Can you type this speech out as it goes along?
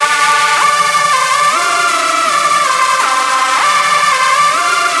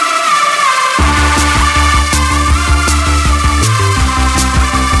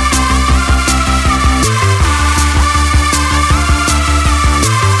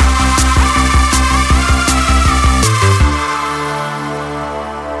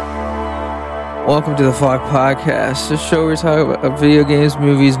Welcome to the Flock Podcast, the show where we talk about video games,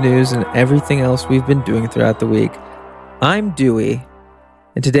 movies, news, and everything else we've been doing throughout the week. I'm Dewey,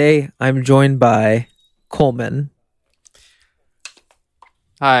 and today I'm joined by Coleman.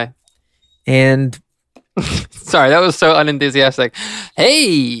 Hi. And... Sorry, that was so unenthusiastic.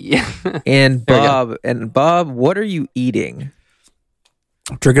 Hey! And Bob. And Bob, what are you eating?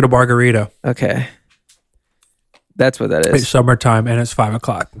 I'm drinking a margarita. Okay. That's what that It's is. summertime and it's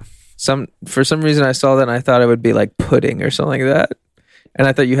 5:00. For some reason I saw that and I thought it would be like pudding or something like that. And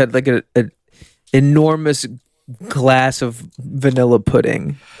I thought you had like an enormous glass of vanilla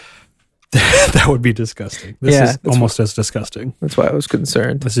pudding. That would be disgusting. This is almost as disgusting. That's why I was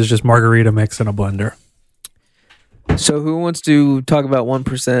concerned. This is just margarita mix in a blender. So who wants to talk about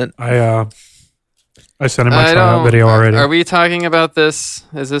 1%? I sent him my tryout video already. Are we talking about this?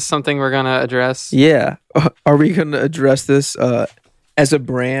 Is this something we're going to address? Yeah. Are we going to address this as a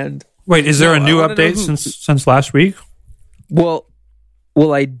brand? Wait, is there a new update since last week? Well,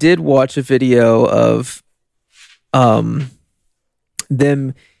 I did watch a video of them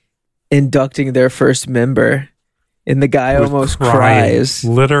inducting their first member, and the guy almost cries.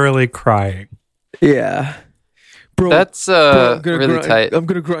 Literally crying. Yeah. Bro, that's really tight. I'm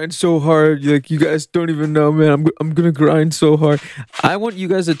gonna grind so hard. Like, you guys don't even know, man. I'm gonna grind so hard. I want you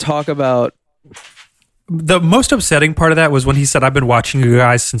guys to talk about. The most upsetting part of that was when he said, "I've been watching you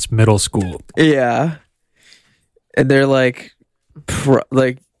guys since middle school." Yeah, and they're like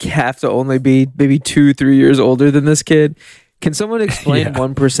have to only be maybe 2-3 years older than this kid. Can someone explain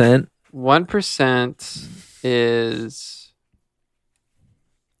 1%? 1% is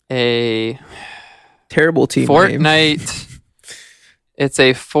a terrible team Fortnite. name. It's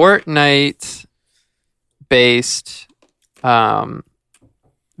a Fortnite based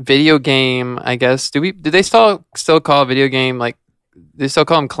video game, I guess. Do they still call a video game, like, they still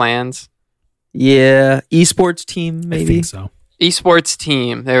call them clans? Yeah, esports team maybe. I think so. Esports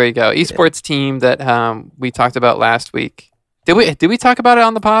team. There we go. Esports team that we talked about last week. Did we talk about it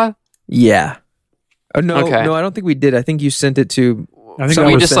on the pod? Yeah. Oh no, Okay. no, I don't think we did. I think you sent it to. I think So that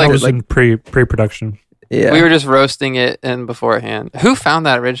we was, just, that like- was in pre-production. Yeah, We were just roasting it in beforehand. Who found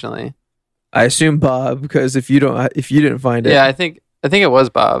that originally? I assume Bob, because if you didn't find it, Yeah, I think it was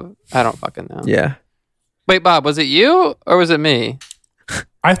Bob. I don't fucking know. yeah. Wait, Bob, was it you or was it me?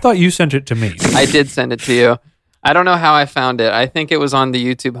 I thought you sent it to me. I did send it to you. I don't know how I found it. I think it was on the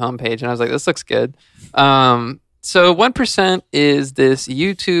YouTube homepage, and I was like, this looks good. So 1% is this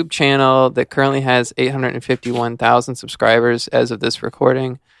YouTube channel that currently has 851,000 subscribers as of this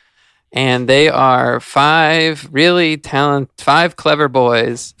recording. And they are five clever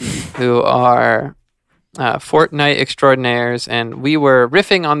boys who are Fortnite extraordinaires. And we were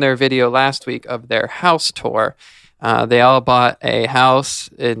riffing on their video last week of their house tour. They all bought a house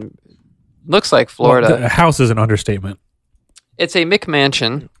in, looks like Florida. Well, the house is an understatement. It's a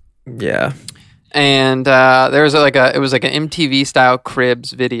McMansion. Yeah. And there was it was like an MTV style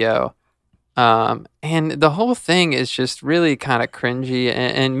Cribs video. And the whole thing is just really kind of cringy.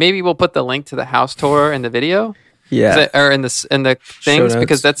 And maybe we'll put the link to the house tour in the video. Yeah. Or in the things,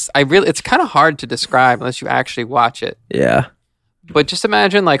 because it's kind of hard to describe unless you actually watch it. Yeah. But just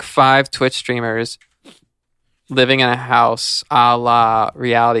imagine like 5 Twitch streamers living in a house a la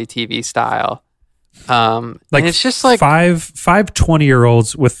reality TV style. And it's just like five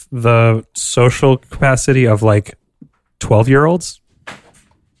 20-year-olds with the social capacity of like 12-year-olds.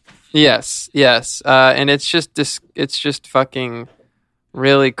 Yes. And it's just fucking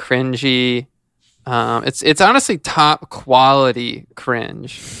really cringy. It's honestly top quality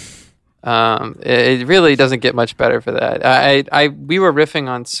cringe. It really doesn't get much better for that. We were riffing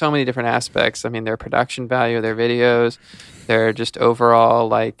on so many different aspects. I mean, their production value, their videos, their just overall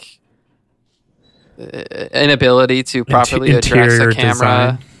like inability to properly address a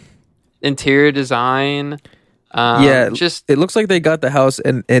camera, interior design. Just it looks like they got the house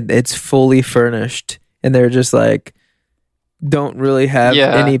and it's fully furnished, and they're just like don't really have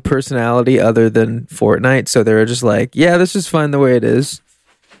any personality other than Fortnite, so they're just like, yeah, this is fine the way it is.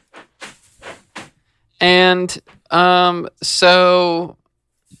 And so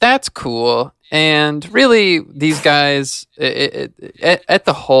that's cool. And really, these guys, at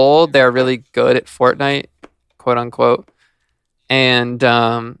the whole, they're really good at Fortnite, quote unquote. And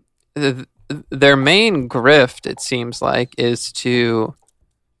their main grift, it seems like, is to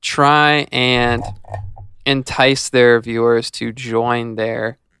try and entice their viewers to join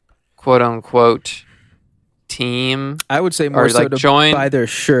their quote unquote team. I would say more so to buy their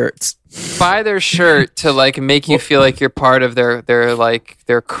shirts. Buy their shirt to like make you feel like you're part of their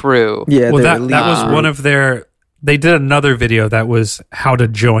crew. Yeah, well, that was one of their. They did another video that was how to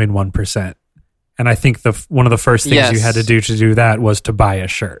join 1%, And I think one of the first things you had to do that was to buy a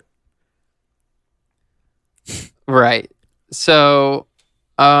shirt. Right. So,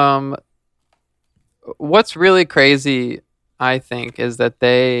 what's really crazy, I think, is that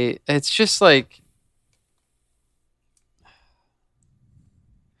it's just like,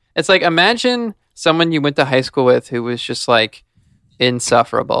 it's like, imagine someone you went to high school with who was just like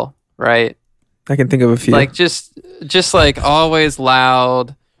insufferable, right? I can think of a few. Like just like always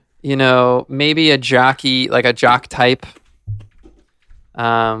loud, you know, maybe a jockey, like a jock type.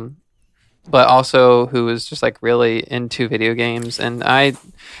 But also who was just like really into video games. And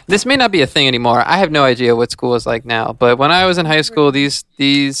this may not be a thing anymore. I have no idea what school is like now. But when I was in high school, there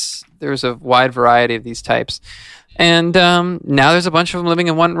was a wide variety of these types. And now there's a bunch of them living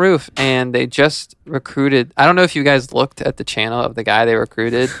in one roof. And they just recruited. I don't know if you guys looked at the channel of the guy they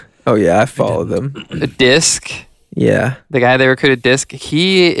recruited. Oh, yeah, I follow them. Disc. Yeah. The guy they recruited, Disc,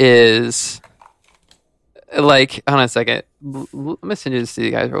 he is like, hold on a second. Let me send you this to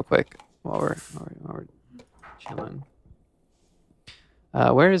you guys real quick while we're chilling.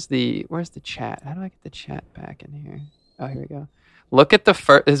 Where's the chat? How do I get the chat back in here? Oh, here we go. Look at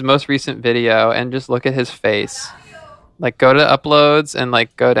his most recent video and just look at his face. Like, go to uploads and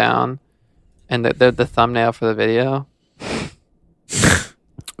like go down, and the thumbnail for the video.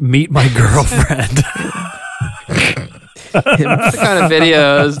 Meet my girlfriend. What kind of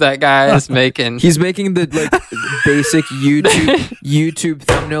videos that guy is making? He's making the like basic YouTube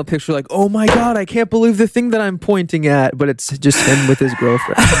thumbnail picture, like, oh my god, I can't believe the thing that I'm pointing at, but it's just him with his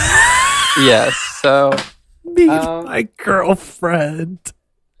girlfriend. Yes. So meet my girlfriend.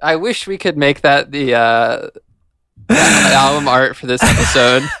 I wish we could make that the album art for this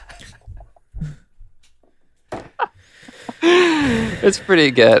episode. It's pretty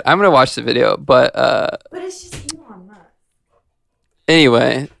good. I'm gonna watch the video, but it's just Elon Musk.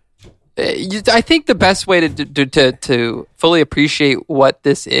 Anyway, I think the best way to fully appreciate what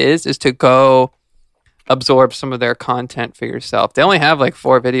this is to go absorb some of their content for yourself. They only have like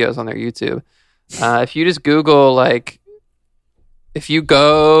 4 videos on their YouTube. If you just Google, like, if you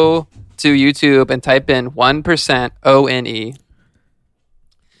go to YouTube and type in 1% ONE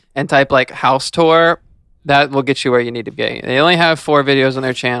and type like house tour, that will get you where you need to be. They only have 4 videos on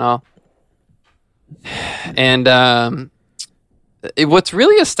their channel. And what's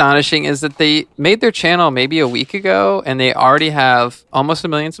really astonishing is that they made their channel maybe a week ago, and they already have almost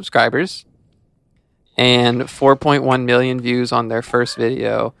 1 million subscribers and 4.1 million views on their first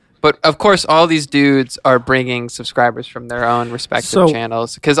video. But of course, all these dudes are bringing subscribers from their own respective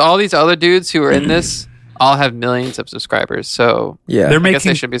channels, because all these other dudes who are in this all have millions of subscribers. So yeah, I guess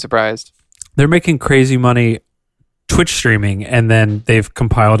I shouldn't be surprised. They're making crazy money Twitch streaming, and then they've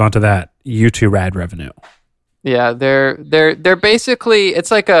compiled onto that YouTube ad revenue. Yeah, they're basically,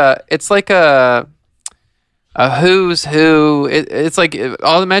 it's like a who's who. It's like,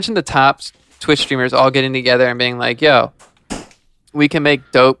 I'll imagine the top Twitch streamers all getting together and being like, yo, we can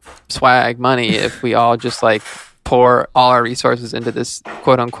make dope swag money if we all just like pour all our resources into this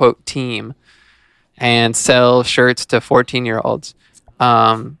quote unquote team and sell shirts to 14-year-olds.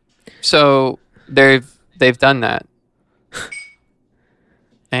 So they've done that.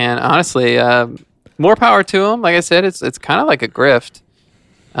 And honestly, more power to them. Like I said, it's kind of like a grift.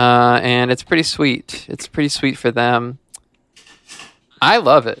 And it's pretty sweet. It's pretty sweet for them. I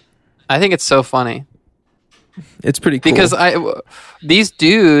love it. I think it's so funny. It's pretty cool. Because these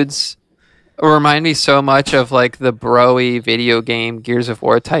dudes remind me so much of like the bro-y video game Gears of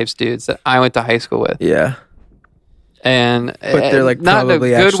War types dudes that I went to high school with. Yeah. And but they're like not in a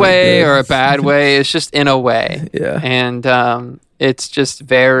good way or a bad way. It's just in a way. Yeah. And it's just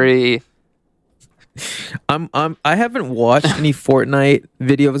very. I haven't watched any Fortnite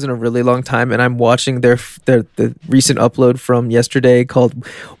videos in a really long time, and I'm watching the recent upload from yesterday called 1%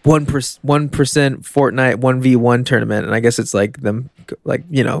 Fortnite 1v1 tournament, and I guess it's like them, like,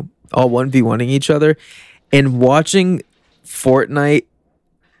 you know, all 1v1ing each other, and watching Fortnite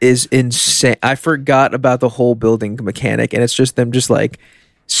is insane. I forgot about the whole building mechanic, and it's just them just like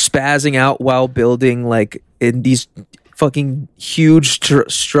spazzing out while building, like in these fucking huge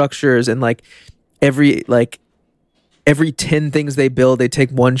structures, and like every 10 things they build, they take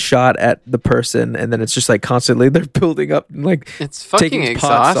one shot at the person, and then it's just like constantly they're building up and like it's fucking taking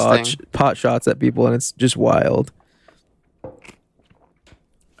exhausting pot shots at people, and it's just wild.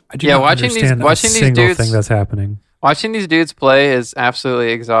 Watching these dudes thing that's happening. Watching these dudes play is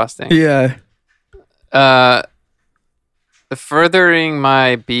absolutely exhausting. Yeah. Furthering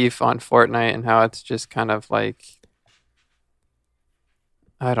my beef on Fortnite and how it's just kind of like,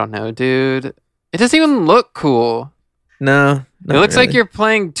 I don't know, dude. It doesn't even look cool. No. It looks like you're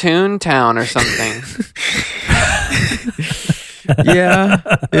playing Toontown or something. Yeah,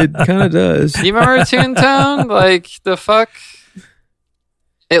 it kind of does. You remember Toontown? Like, the fuck?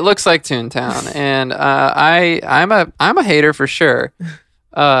 It looks like Toontown, and I'm a hater for sure.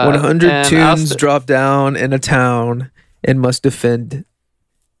 100 toons drop down in a town and must defend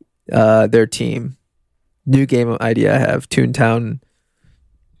their team. New game idea I have. Toontown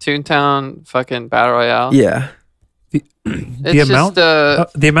fucking Battle Royale. Yeah. The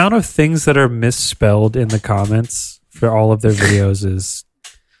amount of things that are misspelled in the comments for all of their videos is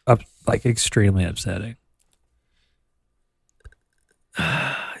extremely upsetting.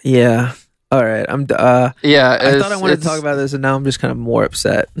 Yeah. All right. I thought I wanted to talk about this, and now I'm just kind of more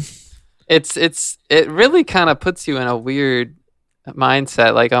upset. It really kind of puts you in a weird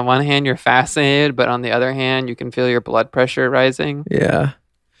mindset. Like, on one hand, you're fascinated, but on the other hand, you can feel your blood pressure rising. Yeah.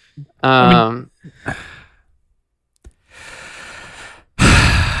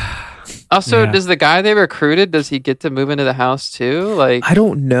 Also, does the guy they recruited, does he get to move into the house too? Like, I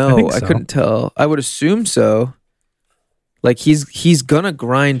don't know. I couldn't tell. I would assume so. Like, he's gonna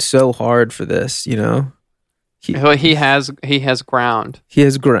grind so hard for this, you know. He has ground. He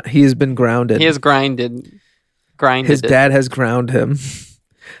has been grounded. He has grinded. His dad has ground him.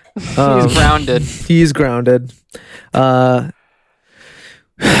 He's grounded. He's grounded. So,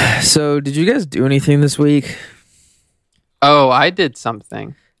 did you guys do anything this week? Oh, I did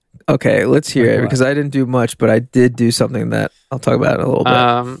something. Okay, let's hear it, because I didn't do much, but I did do something that I'll talk about in a little bit.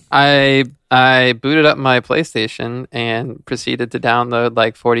 I booted up my PlayStation and proceeded to download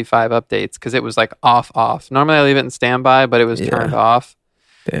like 45 updates because it was like off. Normally I leave it in standby, but it was turned off.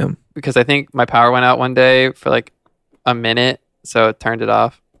 Damn. Because I think my power went out one day for like a minute, so it turned it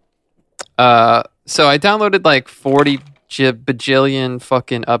off. So I downloaded like 40 bajillion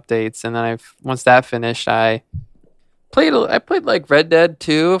fucking updates, and then once that finished, I played like Red Dead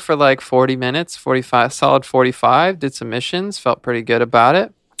 2 for like 40 minutes, 45, did some missions, felt pretty good about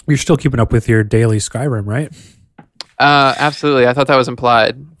it. You're still keeping up with your daily Skyrim, right? Absolutely. I thought that was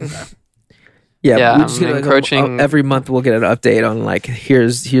implied. Yeah, we're just encroaching. Every month we'll get an update on like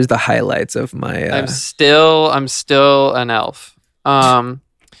here's the highlights of my. I'm still an elf.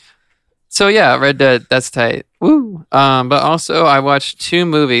 So yeah, Red Dead, that's tight. Woo. But also I watched 2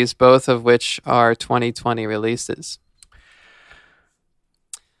 movies, both of which are 2020 releases.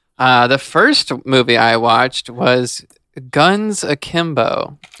 The first movie I watched was Guns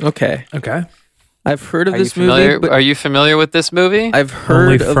Akimbo. Okay. I've heard of this movie. Are you familiar with this movie? I've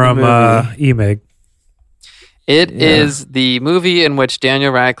heard only from eMig. It is the movie in which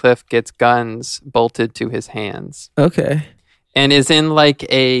Daniel Radcliffe gets guns bolted to his hands. Okay. And is in like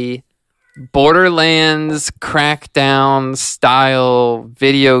a Borderlands Crackdown style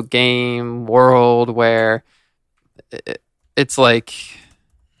video game world where it's like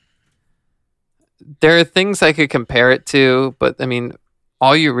there are things I could compare it to, but I mean,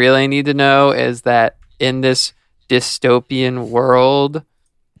 all you really need to know is that in this dystopian world,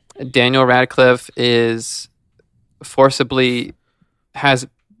 Daniel Radcliffe has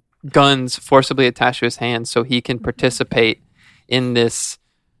guns forcibly attached to his hands so he can participate in this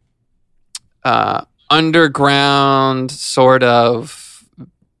underground sort of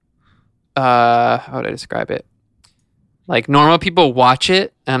how would I describe it? Like, normal people watch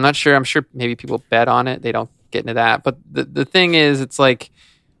it, and I'm sure maybe people bet on it. They don't get into that. But the thing is, it's like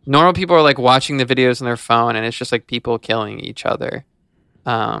normal people are like watching the videos on their phone, and it's just like people killing each other.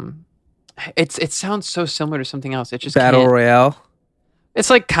 It sounds so similar to something else. It just Battle Royale. It's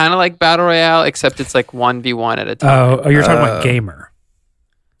like kind of like Battle Royale, except it's like 1v1 at a time. Oh, you're talking about Gamer.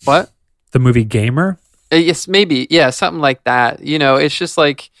 What? The movie Gamer? Yes, maybe. Yeah, something like that. You know, it's just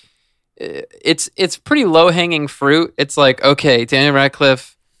like it's pretty low-hanging fruit. It's like, okay, Daniel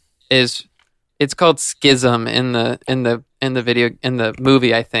Radcliffe it's called Schism in the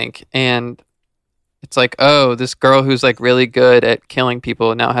movie, I think. And it's like, oh, this girl who's like really good at killing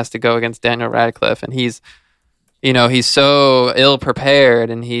people now has to go against Daniel Radcliffe, and he's so ill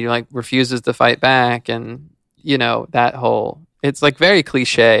prepared, and he like refuses to fight back, and you know, that whole, it's like very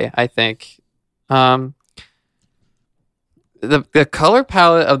cliche, I think. The color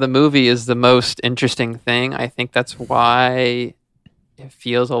palette of the movie is the most interesting thing. I think that's why it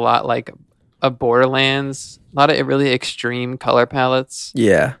feels a lot like a Borderlands. A lot of really extreme color palettes.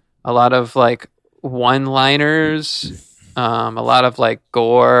 Yeah. A lot of like one-liners. A lot of like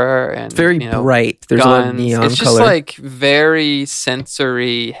gore and it's very bright. There's guns. A lot of neon It's just color. like very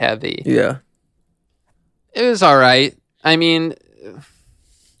sensory heavy. Yeah. It was all right. I mean,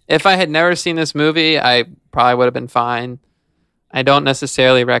 if I had never seen this movie, I probably would have been fine. I don't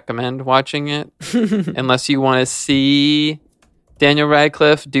necessarily recommend watching it unless you want to see Daniel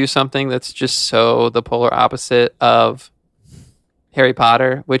Radcliffe do something that's just so the polar opposite of Harry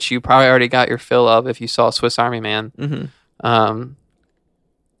Potter, which you probably already got your fill of if you saw Swiss Army Man. Mm-hmm.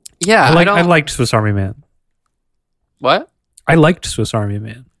 Yeah, I liked Swiss Army Man. What? I liked Swiss Army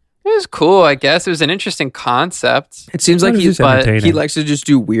Man. It was cool, I guess. It was an interesting concept. It seems like he likes to just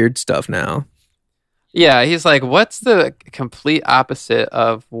do weird stuff now. Yeah, he's like, what's the complete opposite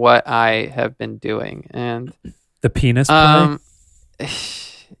of what I have been doing? And the penis play?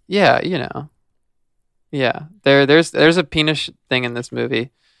 Yeah, you know. Yeah. There's a penis thing in this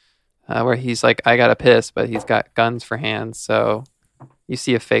movie where he's like, I gotta piss, but he's got guns for hands, so you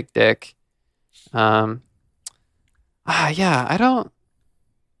see a fake dick. Yeah, I don't.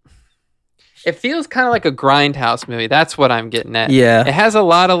 It feels kind of like a Grindhouse movie. That's what I'm getting at. Yeah. It has a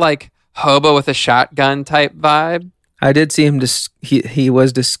lot of like hobo with a shotgun type vibe. I did see him. He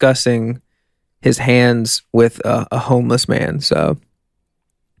was discussing his hands with a homeless man. So,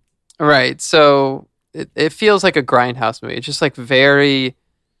 right. So it feels like a Grindhouse movie. It's just like very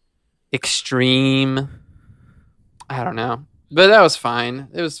extreme. I don't know, but that was fine.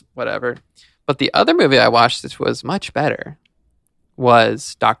 It was whatever. But the other movie I watched, which was much better,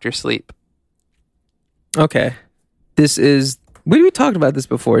 was Dr. Sleep. Okay, we talked about this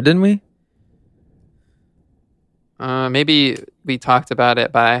before, didn't we? Maybe we talked about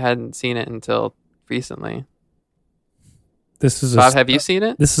it, but I hadn't seen it until recently. Bob, have you seen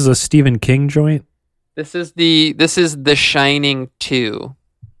it? This is a Stephen King joint. This is The Shining 2.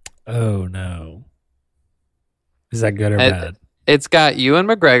 Oh no! Is that good or bad? It's got Ewan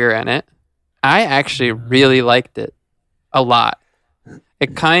McGregor in it. I actually really liked it a lot.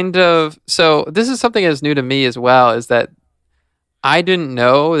 So this is something that's new to me as well, is that I didn't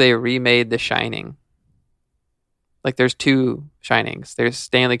know they remade The Shining. Like there's two Shinings. There's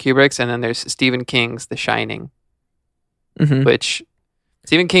Stanley Kubrick's and then there's Stephen King's The Shining. Mm-hmm. Which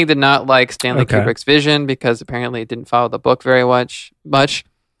Stephen King did not like Stanley Kubrick's vision because apparently it didn't follow the book very much.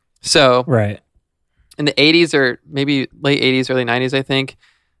 So in the 80s or maybe late 80s, early 90s, I think,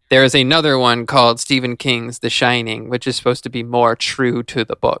 there is another one called Stephen King's The Shining, which is supposed to be more true to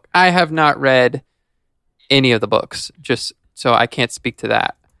the book. I have not read any of the books, just so I can't speak to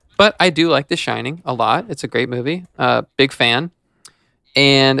that. But I do like The Shining a lot. It's a great movie. Big fan.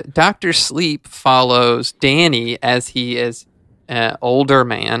 And Dr. Sleep follows Danny as he is an older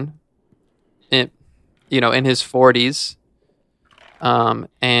man, in his 40s.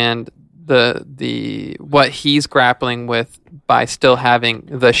 And the what he's grappling with by still having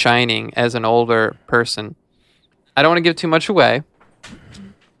The Shining as an older person. I don't want to give too much away.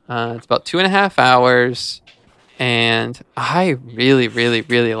 It's about 2.5 hours, and I really, really,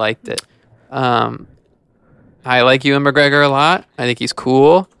 really liked it. I like Ewan McGregor a lot. I think he's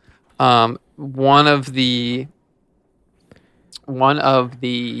cool. One of his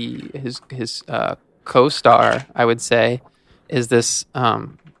co-star, I would say, is this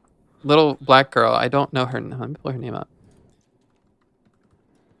little black girl. I don't know her. Let me pull her name up.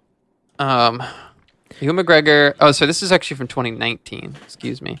 Ewan McGregor. Oh, so this is actually from 2019.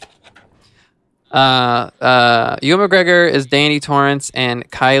 Excuse me. Ewan McGregor is Danny Torrance and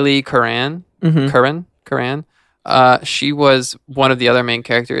Kylie Curran. Mm-hmm. Curran. She was one of the other main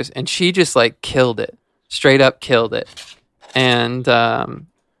characters, and she just like killed it. Straight up killed it. And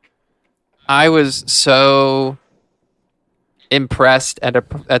I was so impressed at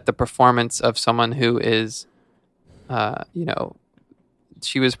the performance of someone who is,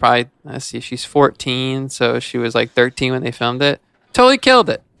 she was probably, she's 14, so she was like 13 when they filmed it. Totally killed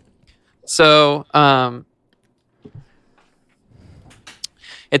it. So,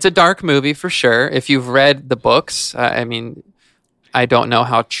 it's a dark movie for sure. If you've read the books, I don't know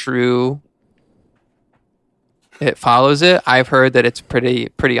how true it follows it. I've heard that it's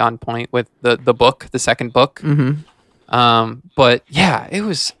pretty on point with the book, the second book. Mm-hmm. But yeah,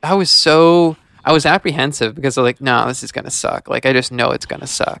 I was apprehensive because I was like, no, this is going to suck. Like, I just know it's going to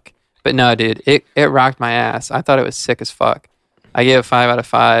suck. But no, dude, it rocked my ass. I thought it was sick as fuck. I gave it 5 out of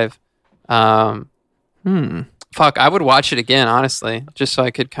 5. Fuck, I would watch it again, honestly, just so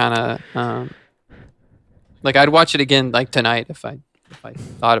I could kind of, I'd watch it again, like, tonight if I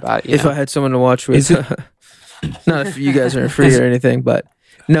thought about it. I had someone to watch with. Not if you guys aren't free or anything, but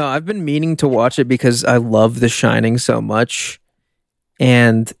no, I've been meaning to watch it because I love The Shining so much.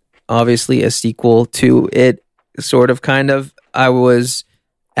 And obviously a sequel to it, sort of, kind of, I was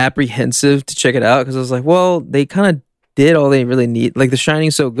apprehensive to check it out because I was like, well, they kind of did all they really need. Like, The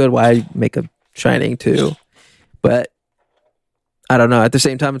Shining's so good, why make a Shining 2? But I don't know. At the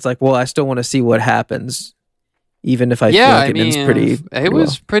same time, it's like, well, I still want to see what happens even if I feel like it's pretty. It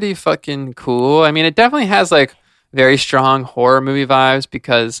was pretty fucking cool. I mean, it definitely has like very strong horror movie vibes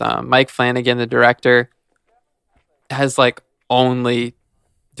because Mike Flanagan, the director, has like only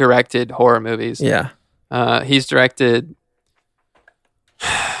directed horror movies. Yeah. He's directed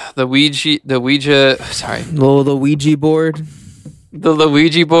the Ouija board. The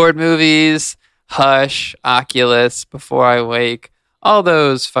Luigi board movies, Hush, Oculus, Before I Wake, all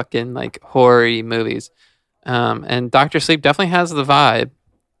those fucking like horror-y movies. And Dr. Sleep definitely has the vibe.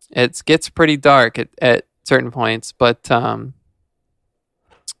 It gets pretty dark at certain points, but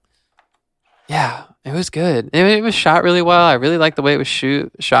yeah, it was good. It was shot really well. I really liked the way it was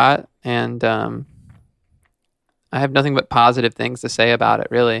shot, and I have nothing but positive things to say about it,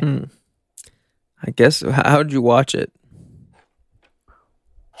 really. I guess, how did you watch it?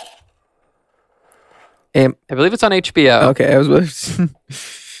 I believe it's on HBO. Okay,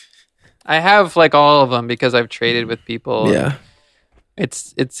 I have like all of them because I've traded with people. Yeah,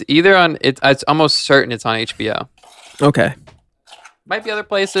 it's either on. It's almost certain it's on HBO. Okay, might be other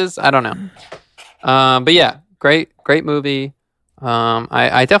places. I don't know. But yeah, great movie.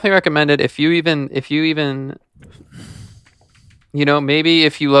 I definitely recommend it if you even maybe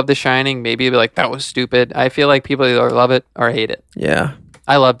if you love The Shining, maybe you'll be like, that was stupid. I feel like people either love it or hate it. Yeah,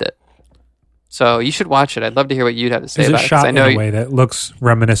 I loved it. So you should watch it. I'd love to hear what you'd have to say about it. Is it shot in a way that looks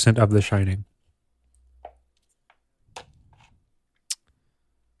reminiscent of The Shining?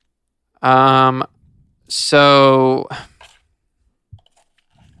 So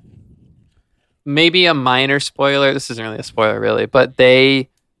maybe a minor spoiler. This isn't really a spoiler, really, but they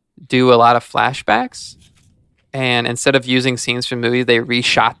do a lot of flashbacks, and instead of using scenes from movies, they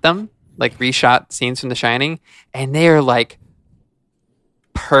reshot them, like reshot scenes from The Shining, and they are like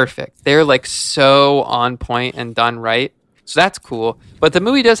perfect. They're like so on point and done right. So that's cool. But the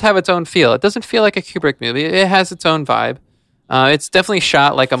movie does have its own feel. It doesn't feel like a Kubrick movie. It has its own vibe. It's definitely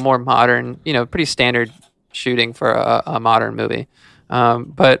shot like a more modern, pretty standard shooting for a modern movie.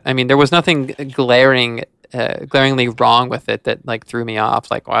 But I mean, there was nothing glaringly wrong with it that like threw me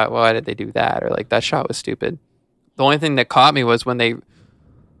off. Like, why did they do that? Or like that shot was stupid. The only thing that caught me was when they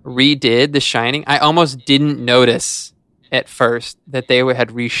redid The Shining. I almost didn't notice at first that they had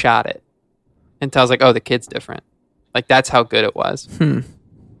reshot it until I was like, oh, the kid's different. Like that's how good it was.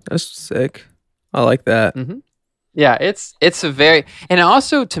 That's sick. I like that. Mm-hmm. Yeah, it's a very, and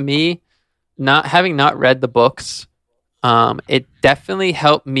also to me, having not read the books, it definitely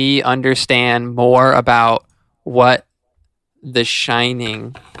helped me understand more about what The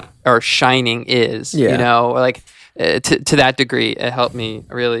Shining or Shining is. Yeah. Like to that degree, it helped me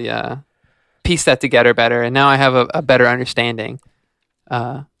really piece that together better, and now I have a better understanding.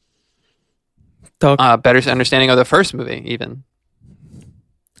 Better understanding of the first movie, even.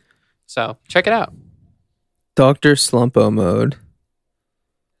 So check it out. Dr. Slumpo Mode.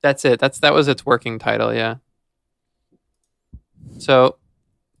 That's it. That was its working title, yeah. So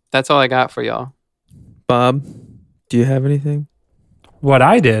that's all I got for y'all. Bob, do you have anything? What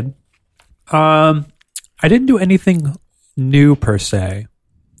I did, I didn't do anything new per se.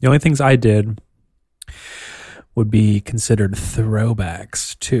 The only things I did would be considered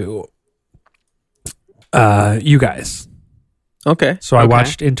throwbacks to you guys. Okay. So I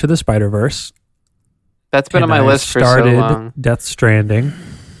watched Into the Spider-Verse. That's been on my list for so long. Death Stranding.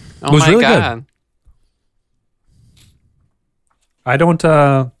 Oh my really God. Good. I don't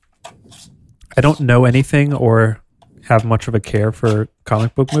know anything or have much of a care for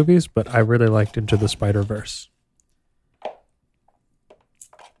comic book movies, but I really liked Into the Spider-Verse.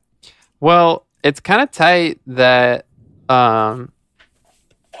 Well, it's kind of tight that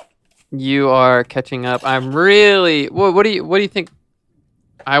you are catching up. I'm really. What do you think?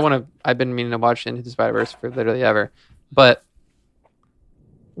 I've been meaning to watch Into the Spider-Verse for literally ever, but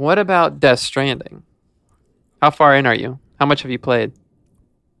what about Death Stranding? How far in are you? How much have you played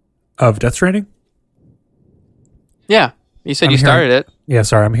of Death Stranding? Yeah, you said you started it. Yeah,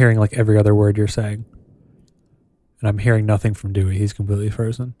 sorry, I'm hearing like every other word you're saying, and I'm hearing nothing from Dewey. He's completely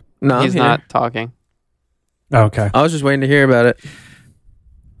frozen. No, he's not talking. Oh, okay. I was just waiting to hear about it.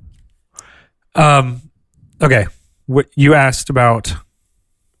 Okay. What you asked about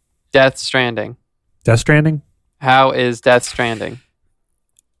Death Stranding. Death Stranding? How is Death Stranding?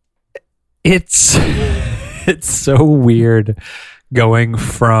 It's so weird going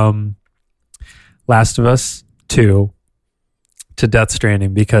from Last of Us 2 to Death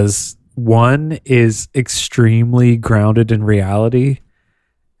Stranding because one is extremely grounded in reality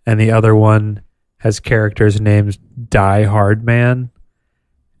and the other one has characters named Die Hard Man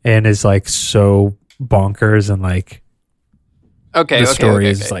and is like so bonkers and like okay. Story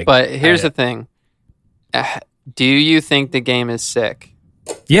is like, but here's the thing. Do you think the game is sick?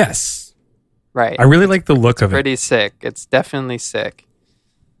 Yes. Right. I really like the look of it. Pretty sick. It's definitely sick.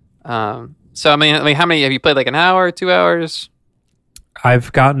 So I mean, how many have you played? Like an hour, 2 hours?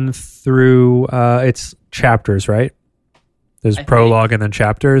 I've gotten through. It's chapters, right? There's prologue and then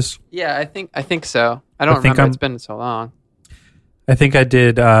chapters. Yeah, I think so. I don't remember. It's been so long. I think I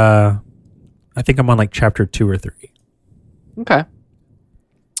did. I think I'm on like chapter 2 or 3. Okay.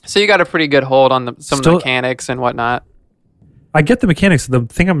 So you got a pretty good hold on some of the mechanics and whatnot. I get the mechanics. The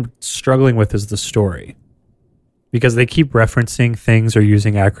thing I'm struggling with is the story, because they keep referencing things or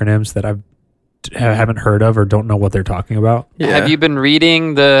using acronyms that I haven't heard of or don't know what they're talking about. Yeah. Have you been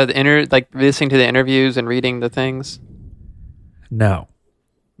reading listening to the interviews and reading the things? No.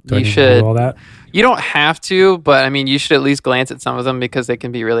 You should do all that. You don't have to, but I mean, you should at least glance at some of them because they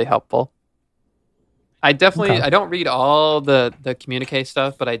can be really helpful. I don't read all the communique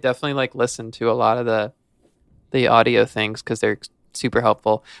stuff, but I definitely like listen to a lot of the audio things because they're super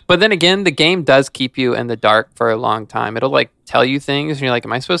helpful. But then again, the game does keep you in the dark for a long time. It'll like tell you things and you're like,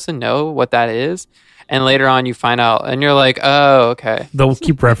 am I supposed to know what that is? And later on you find out and you're like, oh, okay. They'll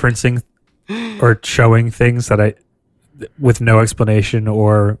keep referencing or showing things that with no explanation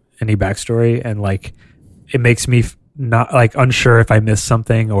or any backstory, and like it makes me not like unsure if I missed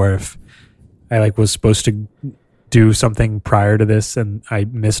something or if I like was supposed to do something prior to this and I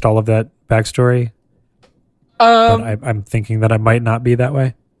missed all of that backstory. But I'm thinking that I might not be that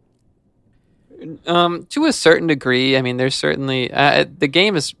way. To a certain degree, I mean, there's certainly the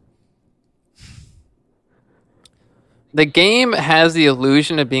game has the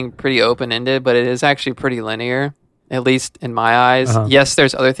illusion of being pretty open-ended, but it is actually pretty linear, at least in my eyes. Uh-huh. Yes,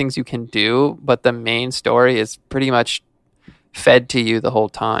 there's other things you can do, but the main story is pretty much fed to you the whole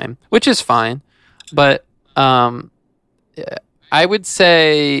time, which is fine. But I would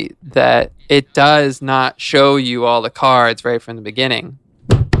say that it does not show you all the cards right from the beginning.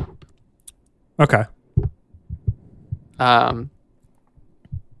 Okay.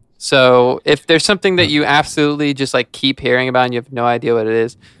 So if there's something that you absolutely just like keep hearing about and you have no idea what it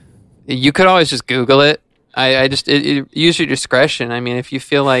is, you could always just Google it. Use your discretion. I mean, if you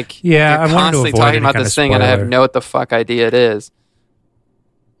feel like you're constantly talking about this thing and I have no what the fuck idea it is.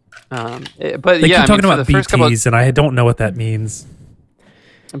 But they keep talking about BTs and I don't know what that means.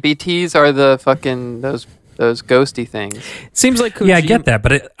 BTs are the fucking those ghosty things. It seems like Kojima, yeah, I get that,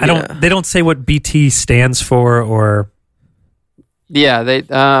 but they don't say what BT stands for or. Yeah, they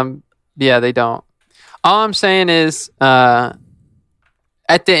don't. All I'm saying is, at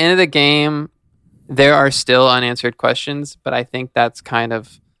the end of the game, there are still unanswered questions, but I think that's kind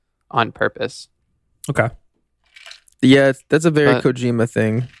of on purpose. Okay. Yeah, that's a very Kojima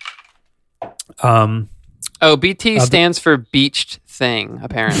thing. BT stands for beached thing,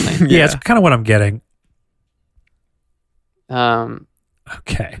 apparently. Yeah, it's kind of what I'm getting.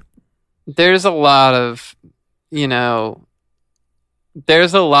 Okay. There's a lot of,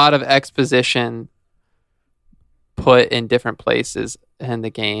 exposition put in different places in the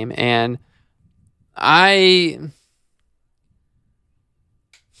game, and it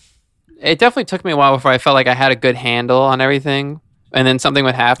definitely took me a while before I felt like I had a good handle on everything. And then something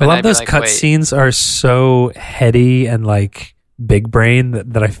would happen. A lot of those cutscenes are so heady and like big brain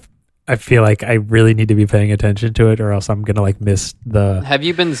that I feel like I really need to be paying attention to it, or else I'm gonna like miss the. Have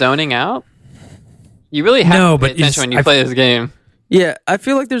you been zoning out? You really have to pay attention when you play this game. Yeah, I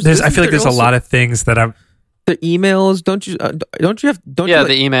feel like there's a lot of things that I'm. The emails, don't you the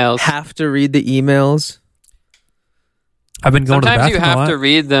emails. Have to read the emails? I've been going Sometimes to the bathroom you have to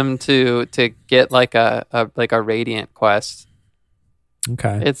read them to get like a Radiant quest.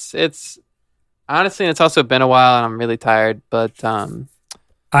 Okay. It's honestly, it's also been a while and I'm really tired, but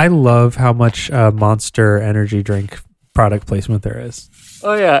I love how much Monster energy drink product placement there is.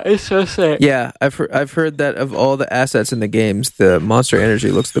 Oh yeah, it's so sick. Yeah, I've heard that of all the assets in the games, the Monster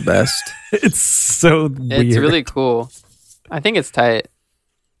Energy looks the best. It's so weird. It's really cool. I think it's tight.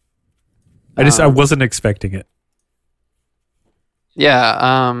 I wasn't expecting it.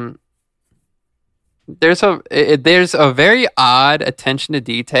 Yeah, there's a very odd attention to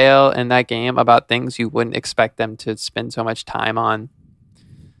detail in that game about things you wouldn't expect them to spend so much time on.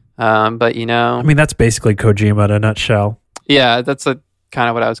 But I mean, that's basically Kojima in a nutshell. Yeah, that's kind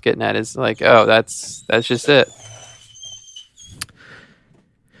of what I was getting at. Is like, oh, that's just it.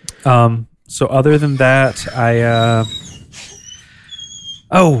 So other than that,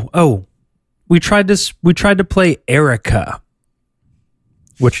 we tried to play Erica,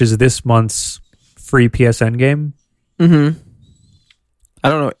 which is this month's free PSN game. Mm-hmm. I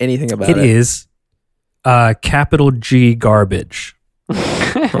don't know anything about it. It is capital G garbage.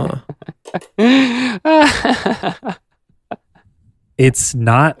 Huh. It's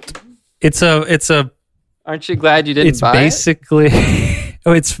not. It's a. Aren't you glad you didn't it's buy basically, it?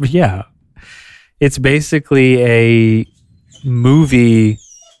 Oh, it's It's basically a movie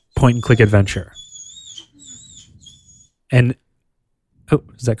point and click adventure. And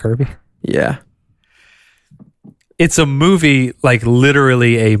is that Kirby? Yeah. It's a movie, like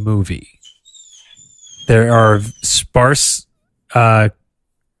literally a movie. There are sparse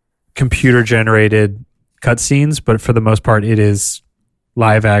computer generated cutscenes, but for the most part it is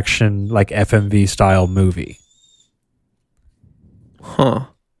live action, like FMV style movie. Huh.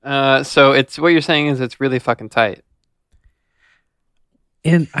 So it's what you're saying is it's really fucking tight.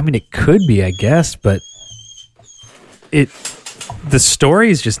 And I mean, it could be, I guess, but the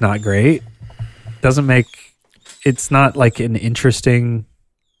story is just not great. It's not like an interesting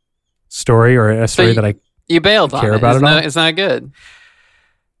story or a story that you bailed care on about it. All. It's not good.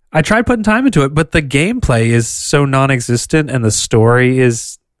 I tried putting time into it, but the gameplay is so non-existent and the story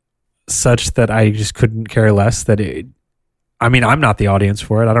is such that I just couldn't care less I mean, I'm not the audience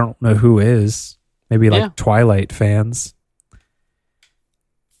for it. I don't know who is. Maybe like Twilight fans.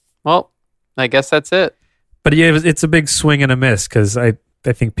 Well, I guess that's it. But yeah, it's a big swing and a miss because I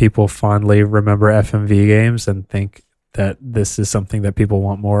think people fondly remember FMV games and think that this is something that people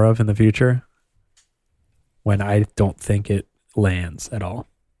want more of in the future, when I don't think it lands at all.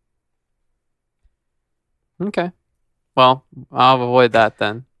 Okay. Well, I'll avoid that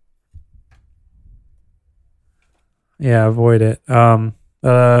then. Yeah, avoid it. Then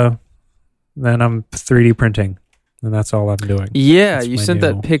I'm 3D printing, and that's all I'm doing. Yeah, that's you sent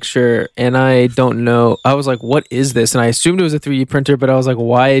that picture, and I don't know. I was like, what is this? And I assumed it was a 3D printer, but I was like,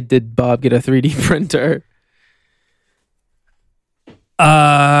 why did Bob get a 3D printer?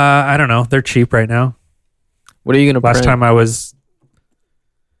 I don't know. They're cheap right now. What are you going to print? Last time I was...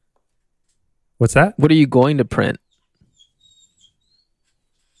 What's that? What are you going to print?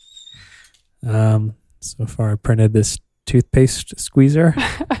 So far I printed this toothpaste squeezer.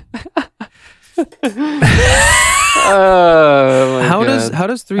 How does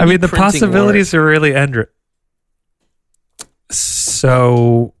 3D I mean, the possibilities work? are really endless.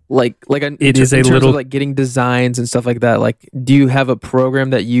 So it is a little, of like getting designs and stuff like that. Like, do you have a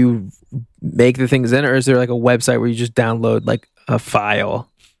program that you make the things in, or is there like a website where you just download like a file?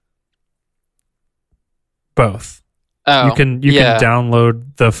 Both. Oh, you can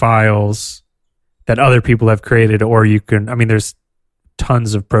download the files that other people have created, or you can. I mean, there's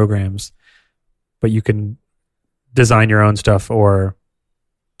tons of programs, but you can design your own stuff or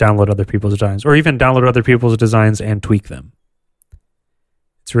download other people's designs, or even download other people's designs and tweak them.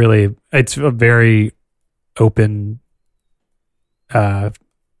 It's a very open, open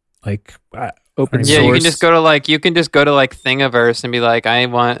source. Yeah, you can just go to Thingiverse and be like, I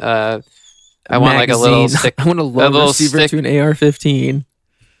want like a little stick. I want a low receiver to an AR-15.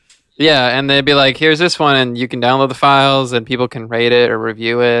 Yeah, and they'd be like, here's this one, and you can download the files, and people can rate it or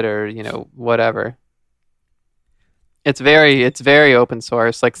review it or whatever. It's very open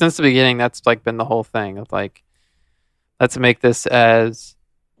source. Like, since the beginning, that's like been the whole thing of like, let's make this as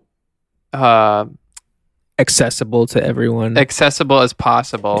accessible to everyone, accessible as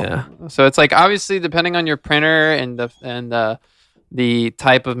possible. Yeah. So it's like, obviously, depending on your printer and the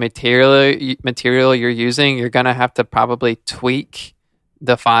type of material you're using, you're gonna have to probably tweak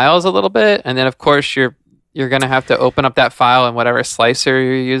the files a little bit, and then of course you're gonna have to open up that file in whatever slicer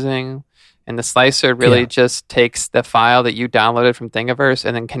you're using, and the slicer really just takes the file that you downloaded from Thingiverse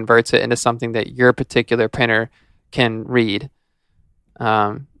and then converts it into something that your particular printer can read.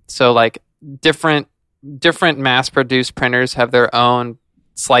 So like different mass-produced printers have their own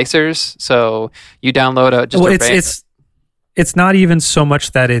slicers. So you download it's not even so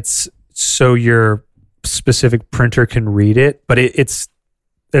much that it's so your specific printer can read it, but it's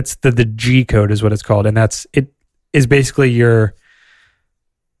the G code is what it's called, and it is basically your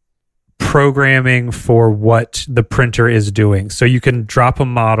programming for what the printer is doing. So you can drop a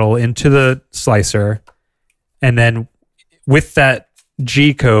model into the slicer, and then with that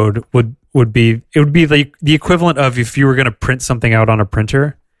G code would be like the equivalent of if you were going to print something out on a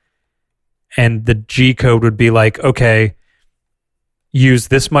printer, and the G code would be like, okay, use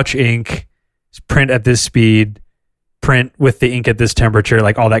this much ink, print at this speed, print with the ink at this temperature,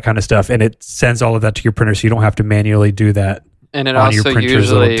 like all that kind of stuff, and it sends all of that to your printer, so you don't have to manually do that. And it on also your printer's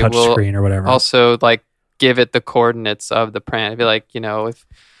usually little touch will screen or whatever. Also, like, give it the coordinates of the print. It'd be like,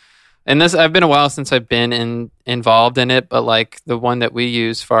 I've been a while since I've been involved in it, but like the one that we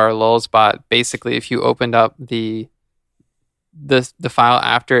use for our Lulzbot, basically, if you opened up the file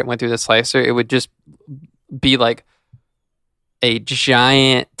after it went through the slicer, it would just be like a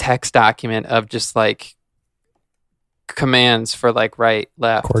giant text document of just like commands for like right,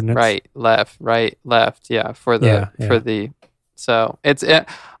 left, right, left, right, left. Yeah, for the so it's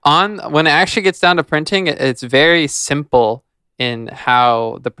on when it actually gets down to printing, it's very simple in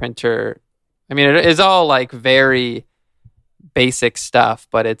how the printer. I mean, it is all like very basic stuff,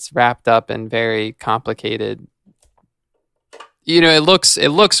 but it's wrapped up in very complicated. It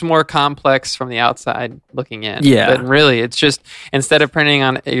looks more complex from the outside looking in. Yeah. But really, it's just instead of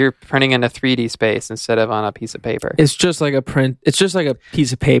you're printing in a 3D space instead of on a piece of paper. It's just like a print. It's just like a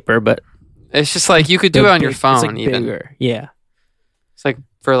piece of paper, but it's just like you could do it on your phone. It's like even bigger. Yeah. It's like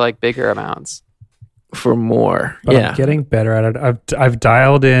for like bigger amounts. For more. But I'm getting better at it. I've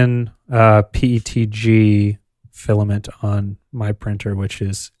dialed in PETG filament on my printer, which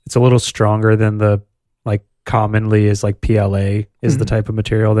it's a little stronger than the like commonly is like PLA is the type of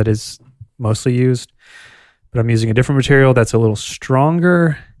material that is mostly used, but I'm using a different material that's a little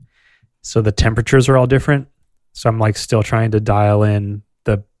stronger, so the temperatures are all different. So I'm like still trying to dial in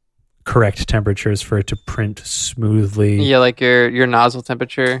the correct temperatures for it to print smoothly. Yeah, like your nozzle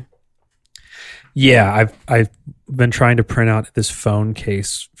temperature. Yeah, I've been trying to print out this phone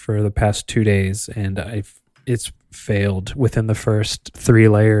case for the past 2 days, and it's failed within the first 3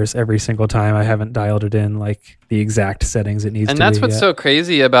 layers every single time. I haven't dialed it in like the exact settings it needs to be. And that's what's so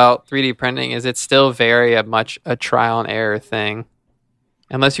crazy about 3D printing is it's still very much a trial and error thing.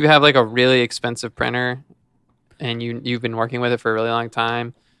 Unless you have like a really expensive printer and you've been working with it for a really long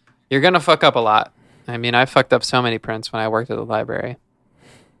time, you're going to fuck up a lot. I mean, I fucked up so many prints when I worked at the library.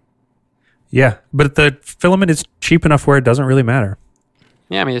 Yeah, but the filament is cheap enough where it doesn't really matter.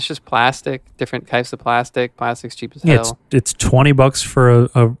 Yeah, I mean, it's just plastic, different types of plastic. Plastic's cheap as hell. It's $20 for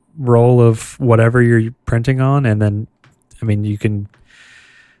a roll of whatever you're printing on, and then, I mean, you can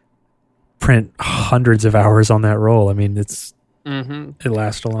print hundreds of hours on that roll. I mean, it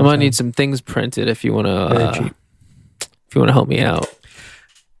lasts a long time. I might need some things printed if you want to help me out.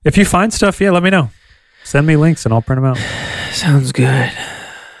 If you find stuff, let me know. Send me links and I'll print them out. Sounds good.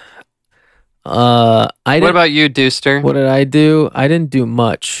 What about you, Deuster? What did I do? I didn't do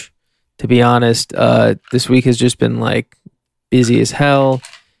much, to be honest. This week has just been like busy as hell.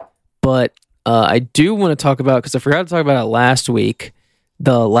 But I do want to talk about, because I forgot to talk about it last week,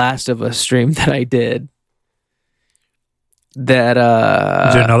 the Last of Us stream that I did. That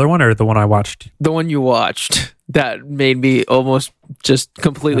is it another one or the one I watched? The one you watched. That made me almost just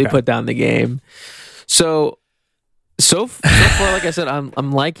completely put down the game. So far, like I said,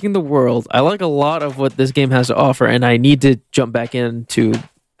 I'm liking the world. I like a lot of what this game has to offer, and I need to jump back into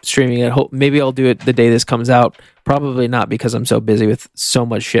streaming it. Maybe I'll do it the day this comes out. Probably not, because I'm so busy with so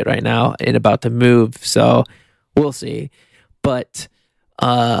much shit right now and about to move. So we'll see. But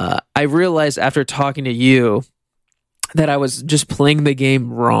I realized after talking to you that I was just playing the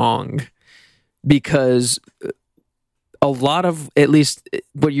game wrong, because a lot of, at least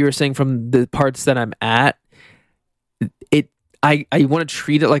what you were saying from the parts that I'm at, I want to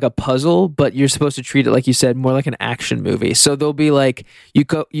treat it like a puzzle, but you're supposed to treat it, like you said, more like an action movie. So there'll be like, you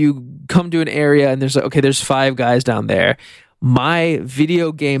come to an area and there's like, okay, there's 5 guys down there. My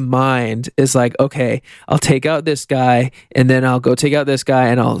video game mind is like, okay, I'll take out this guy, and then I'll go take out this guy,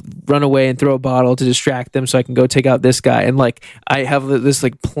 and I'll run away and throw a bottle to distract them so I can go take out this guy. And like, I have this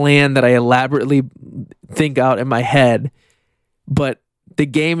like plan that I elaborately think out in my head, but the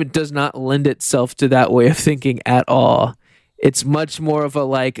game does not lend itself to that way of thinking at all. It's much more of a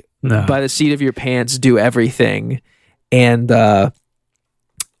like, by the seat of your pants, do everything. And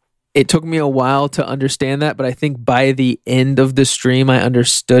it took me a while to understand that, but I think by the end of the stream, I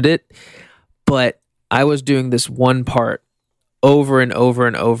understood it. But I was doing this one part over and over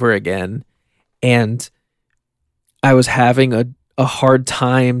and over again, and I was having a hard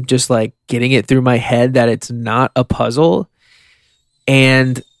time just like getting it through my head that it's not a puzzle.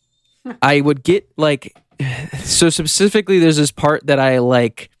 And I would get like... So specifically, there's this part that I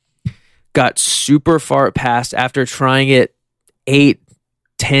like got super far past after trying it 8,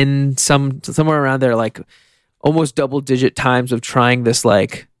 10, somewhere around there, like almost double-digit times of trying this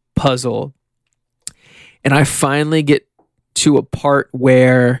like puzzle. And I finally get to a part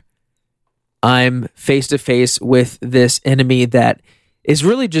where I'm face to face with this enemy that is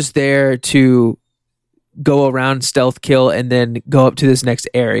really just there to go around, stealth kill, and then go up to this next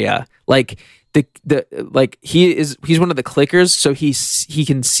area. Like, he's one of the clickers, so he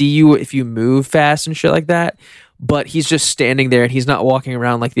can see you if you move fast and shit like that, but he's just standing there and he's not walking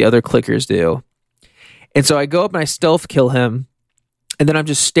around like the other clickers do. And so I go up and I stealth kill him, and then I'm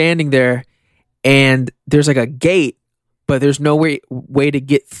just standing there, and there's like a gate, but there's no way to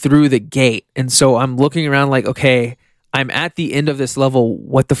get through the gate. And so I'm looking around like, okay, I'm at the end of this level.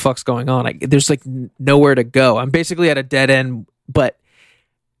 What the fuck's going on? There's like nowhere to go. I'm basically at a dead end, but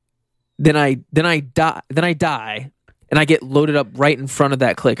then I die and I get loaded up right in front of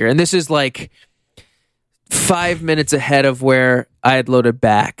that clicker. And this is like 5 minutes ahead of where I had loaded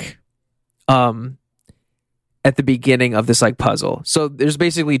back at the beginning of this like puzzle. So there's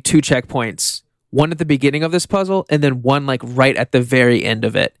basically 2 checkpoints. One at the beginning of this puzzle, and then one like right at the very end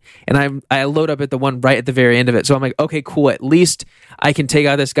of it. And I load up at the one right at the very end of it. So I'm like, okay, cool. At least I can take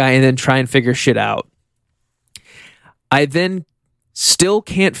out this guy and then try and figure shit out. I then still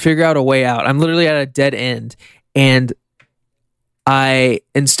can't figure out a way out. I'm literally at a dead end, and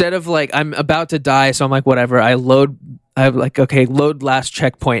instead of like I'm about to die, so I'm like, whatever. I'm like, okay, load last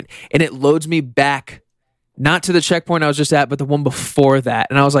checkpoint, and it loads me back. Not to the checkpoint I was just at, but the one before that.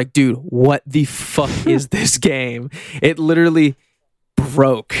 And I was like, dude, what the fuck is this game? It literally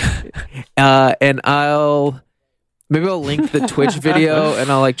broke. And I'll link the Twitch video and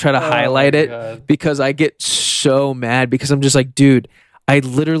I'll like try to highlight it God. Because I get so mad because I'm just like, dude, I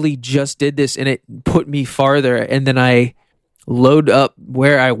literally just did this and it put me farther. And then I load up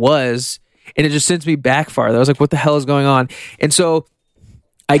where I was and it just sends me back farther. I was like, what the hell is going on? And so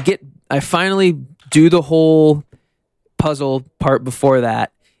I finally do the whole puzzle part before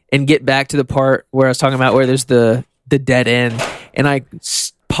that and get back to the part where I was talking about where there's the dead end, and I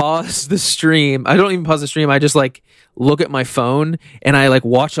pause the stream. I don't even pause the stream. I just like look at my phone and I like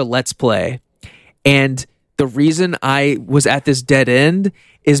watch a Let's Play. And the reason I was at this dead end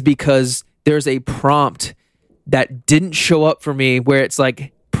is because there's a prompt that didn't show up for me where it's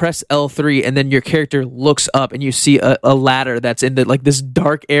like press L3 and then your character looks up and you see a ladder that's in the like this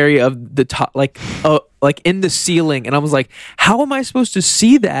dark area of the top, like in the ceiling. And I was like, how am I supposed to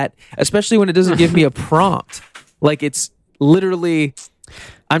see that, especially when it doesn't give me a prompt? Like, it's literally,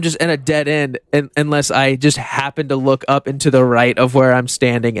 I'm just in a dead end unless I just happen to look up and to the right of where I'm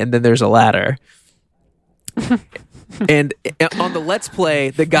standing and then there's a ladder. And on the Let's Play,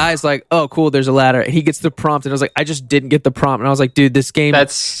 the guy's like, oh, cool, there's a ladder. He gets the prompt, and I was like, I just didn't get the prompt. And I was like, dude, this game...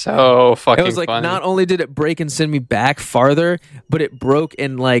 That's so fucking It was like, funny. Not only did it break and send me back farther, but it broke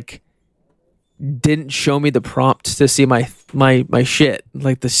and, like, didn't show me the prompt to see my shit,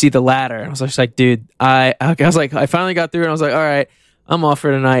 like, to see the ladder. And I was just like, dude, I finally got through, and I was like, all right, I'm off for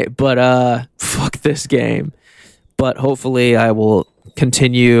tonight, but fuck this game. But hopefully I will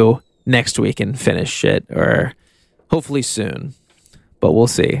continue next week and finish shit, or... hopefully soon, but we'll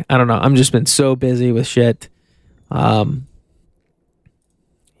see. I don't know. I'm just been so busy with shit. Yeah.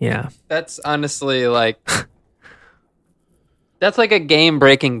 That's honestly like that's like a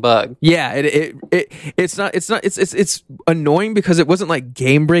game-breaking bug. Yeah, it's annoying because it wasn't like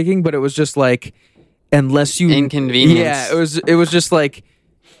game-breaking, but it was just like unless you inconvenience. Yeah, it was just like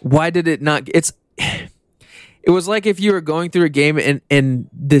why did it not It was like if you were going through a game and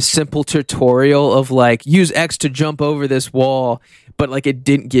this simple tutorial of like use X to jump over this wall, but like it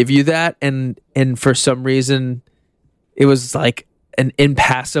didn't give you that, and for some reason it was like an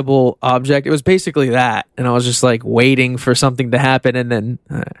impassable object. It was basically that, and I was just like waiting for something to happen, and then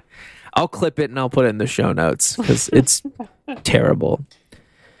I'll clip it and I'll put it in the show notes because it's terrible.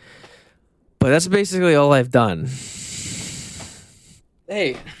 But that's basically all I've done.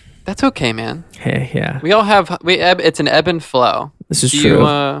 Hey. That's okay, man. Hey, yeah. We all have it's an ebb and flow. This is true.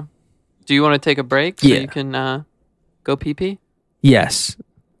 Do you want to take a break so you can go pee pee? Yes.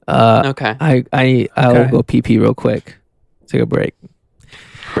 Okay. I'll go pee pee real quick. Take a break.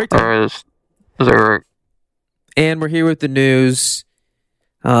 Break time. And we're here with the news.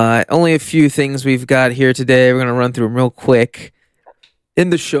 Only a few things we've got here today. We're gonna run through them real quick. In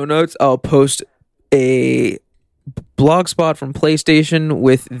the show notes, I'll post a blog spot from PlayStation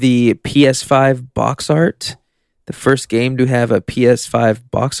with the PS5 box art. The first game to have a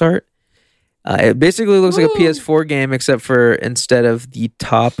PS5 box art. It basically looks like a PS4 game, except for instead of the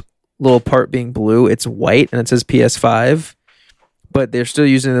top little part being blue, it's white and it says PS5. But they're still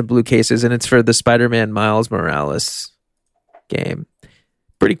using the blue cases, and it's for the Spider-Man Miles Morales game.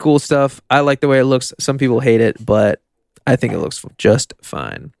 Pretty cool stuff. I like the way it looks. Some people hate it, but I think it looks just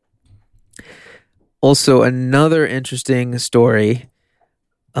fine. Also, another interesting story.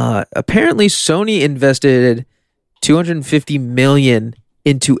 Apparently, Sony invested $250 million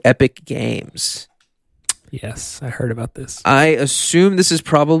into Epic Games. Yes, I heard about this. I assume this is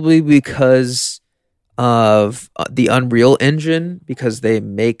probably because of the Unreal Engine, because they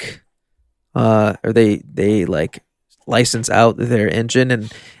make or they like license out their engine,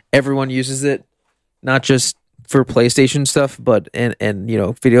 and everyone uses it, not just for PlayStation stuff, but and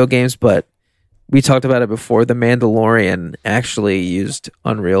video games, but. We talked about it before. The Mandalorian actually used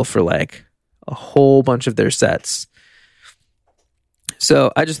Unreal for like a whole bunch of their sets.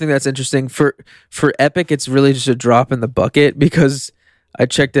 So I just think that's interesting. For Epic, it's really just a drop in the bucket because I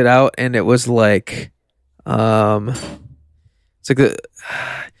checked it out and it was like, it's like it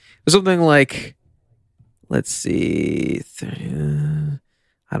was something like, let's see, I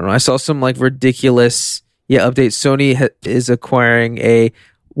don't know. I saw some like ridiculous update. Sony is acquiring a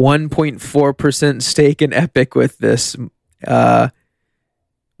 1.4% stake in Epic with this,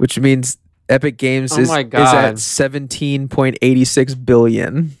 which means Epic Games is at 17.86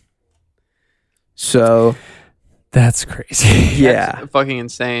 billion. So that's crazy. Yeah. That's fucking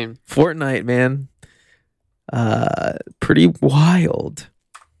insane. Fortnite, man. Pretty wild.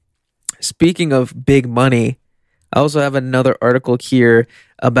 Speaking of big money, I also have another article here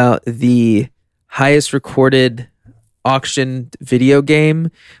about the highest recorded auctioned video game,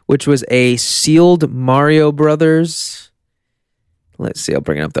 which was a sealed Mario Brothers. Let's see, I'll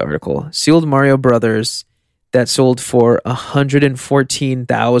bring up the article. Sealed Mario Brothers that sold for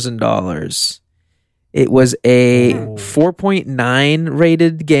 $114,000. It was a 4.9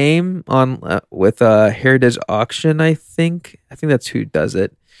 rated game on with Heritage Auction, I think. I think that's who does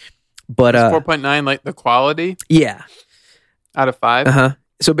it. But 4.9, like the quality? Yeah. Out of 5? Uh-huh.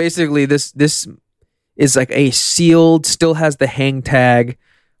 So basically this is like a sealed, still has the hang tag,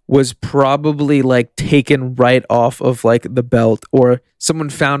 was probably like taken right off of like the belt, or someone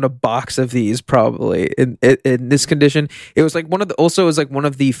found a box of these probably in this condition. It was like one of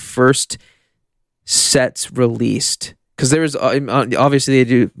the first sets released, because there was obviously they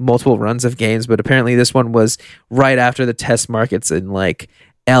do multiple runs of games, but apparently this one was right after the test markets in like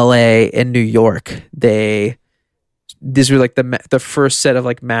LA and New York. These were like the first set of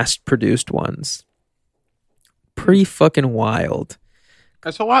like mass produced ones. Pretty fucking wild.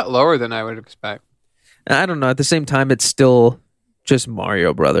 That's a lot lower than I would expect. I don't know. At the same time, it's still just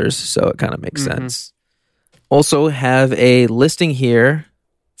Mario Brothers, so it kind of makes sense. Also have a listing here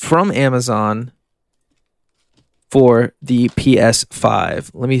from Amazon for the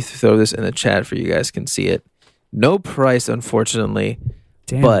PS5. Let me throw this in the chat for you guys can see it. No price, unfortunately.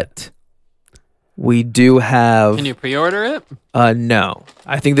 Damn. But we do have... Can you pre-order it? No.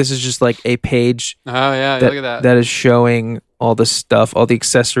 I think this is just like a page look at that. That is showing all the stuff, all the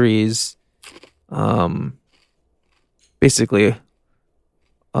accessories. Basically,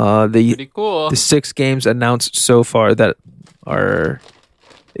 pretty cool. The 6 games announced so far that are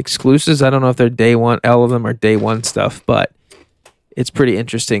exclusives. I don't know if they're day one. All of them are day one stuff, but it's pretty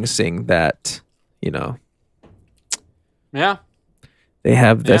interesting seeing that, Yeah. They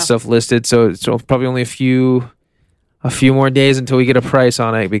have that stuff listed, so probably only a few more days until we get a price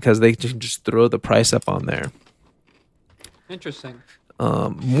on it, because they just throw the price up on there. Interesting.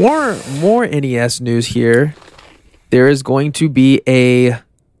 More NES news here. There is going to be a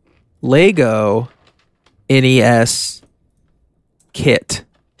Lego NES kit.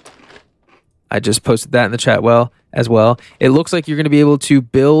 I just posted that in the chat as well. It looks like you're going to be able to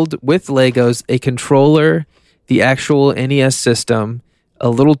build with Legos a controller, the actual NES system, a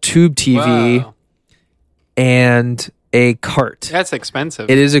little tube TV, and a cart. That's expensive.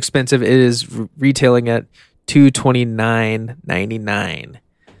 It is expensive. It is retailing at $229.99.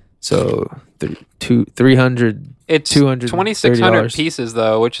 So $300. It's $2,600 pieces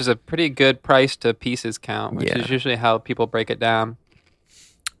though, which is a pretty good price to pieces count, which is usually how people break it down.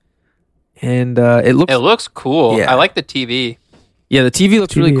 And it looks cool. Yeah. I like the TV. Yeah, the TV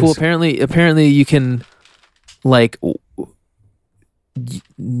looks really cool. Apparently you can like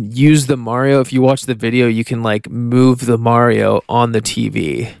use the Mario. If you watch the video, you can like move the Mario on the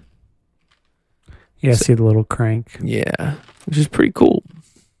TV. Yeah, see the little crank. Yeah, which is pretty cool.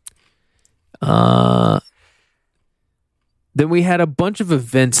 Then we had a bunch of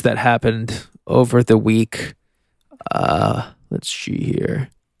events that happened over the week. Let's see here.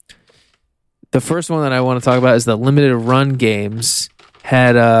 The first one that I want to talk about is the Limited Run Games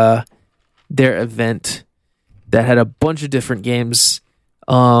had their event that had a bunch of different games.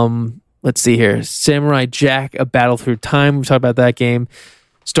 Let's see here. Samurai Jack, A Battle Through Time. We talked about that game.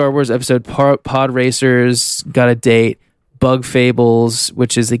 Star Wars Episode Pod Racers got a date. Bug Fables,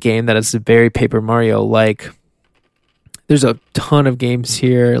 which is a game that is very Paper Mario-like. There's a ton of games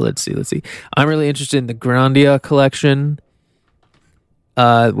here. Let's see. I'm really interested in the Grandia collection.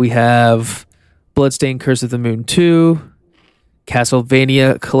 We have Bloodstained Curse of the Moon 2,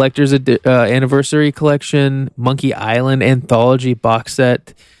 Castlevania Collector's Anniversary Collection, Monkey Island Anthology box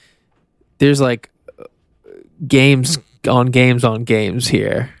set. There's like games on games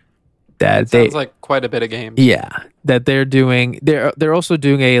here. That sounds like quite a bit of games. Yeah, that they're doing. They're also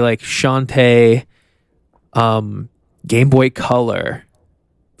doing a like Shantae Game Boy Color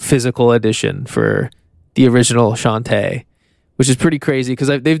physical edition for the original Shantae, which is pretty crazy because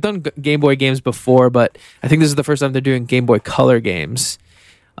they've done Game Boy games before, but I think this is the first time they're doing Game Boy Color games.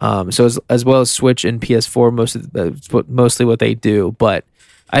 So as well as Switch and PS4, mostly what they do. But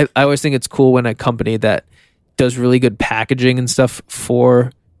I always think it's cool when a company that does really good packaging and stuff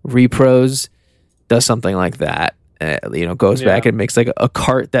for repros does something like that. Goes back and makes like a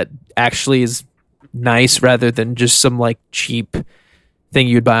cart that actually is nice rather than just some like cheap thing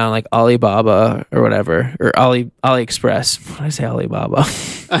you'd buy on like Alibaba or whatever, or AliExpress. What did I say? Alibaba.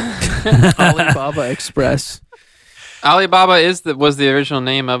 Alibaba Express. Alibaba was the original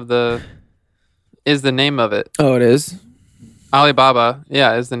name of the name of it. Oh, it is? Alibaba,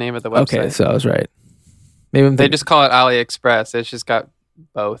 yeah, is the name of the website. Okay, so I was right. Maybe they just call it AliExpress. It's just got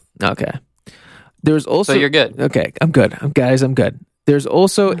both. Okay. There's also... So you're good. Okay, I'm good. I'm good. There's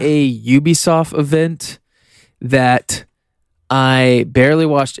also a Ubisoft event that I barely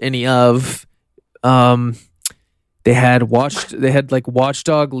watched any of. They had like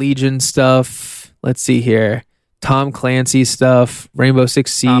Watchdog Legion stuff. Let's see here. Tom Clancy stuff, Rainbow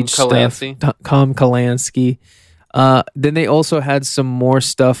Six Siege stuff. Tom Clancy. Then they also had some more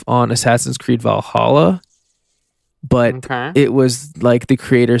stuff on Assassin's Creed Valhalla, but it was like the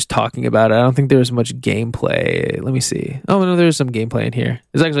creators talking about it. I don't think there was much gameplay. Let me see. Oh no, there's some gameplay in here.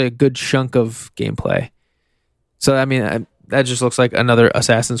 There's actually a good chunk of gameplay. So I mean, that just looks like another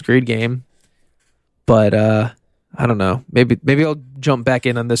Assassin's Creed game. But I don't know. Maybe I'll jump back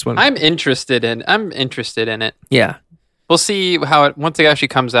in on this one. I'm interested in it. Yeah. We'll see how once it actually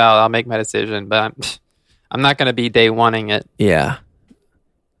comes out, I'll make my decision, but I'm not going to be day one-ing it. Yeah.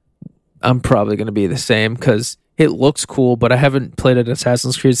 I'm probably going to be the same because it looks cool, but I haven't played an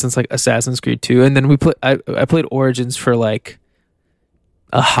Assassin's Creed since like Assassin's Creed 2. And then I played Origins for like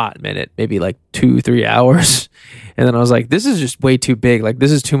a hot minute, maybe like 2-3 hours. And then I was like, this is just way too big. Like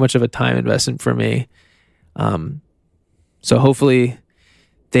this is too much of a time investment for me. So hopefully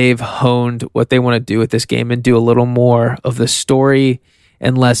they've honed what they want to do with this game and do a little more of the story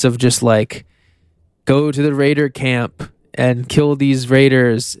and less of just like go to the raider camp and kill these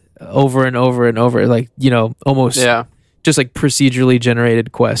raiders over and over and over, like, almost just like procedurally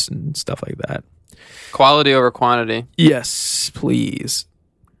generated quests and stuff like that. Quality over quantity. Yes, please.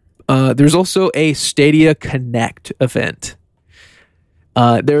 There's also a Stadia Connect event.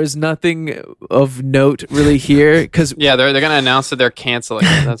 There is nothing of note really here because they're going to announce that they're canceling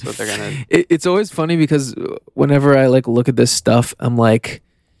it. That's what they're going to. It's always funny because whenever I like look at this stuff, I'm like,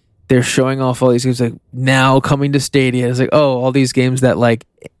 they're showing off all these games like now coming to Stadia. It's like, oh, all these games that like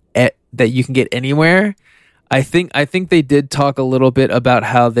that you can get anywhere. I think they did talk a little bit about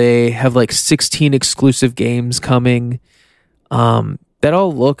how they have like 16 exclusive games coming. That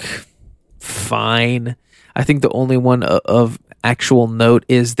all look fine. I think the only one of actual note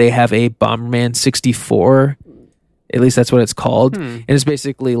is they have a Bomberman 64. At least that's what it's called. And it's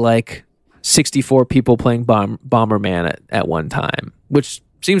basically like 64 people playing Bomberman at one time, which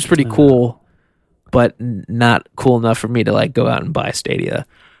seems pretty cool, but not cool enough for me to like go out and buy Stadia.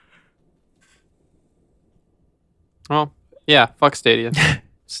 Well, yeah, fuck Stadia.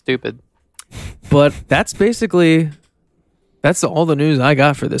 Stupid. But that's all the news I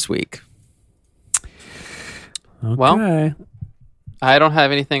got for this week. Okay. Well, I don't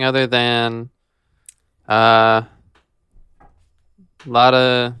have anything other than a lot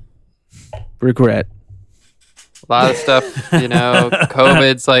of regret. A lot of stuff,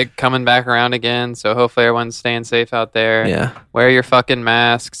 COVID's like coming back around again, so hopefully everyone's staying safe out there. Yeah. Wear your fucking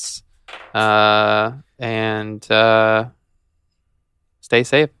masks. And stay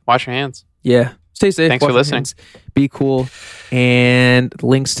safe. Wash your hands. Yeah. Stay safe. Thanks for listening. Be cool. And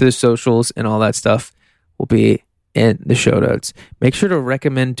links to the socials and all that stuff will be in the show notes. Make sure to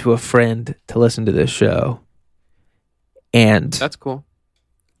recommend to a friend to listen to this show. And that's cool.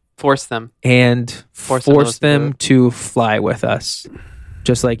 Force them. And force them to fly with us.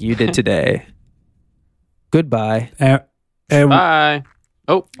 Just like you did today. Goodbye. Bye.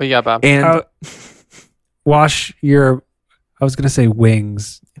 Oh, what you got, Bob? And wash your, I was going to say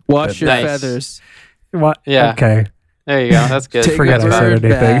wings. Wash your feathers. What? Yeah. Okay. There you go. That's good. Forget I said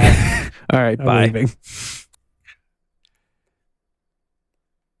anything. All right, bye.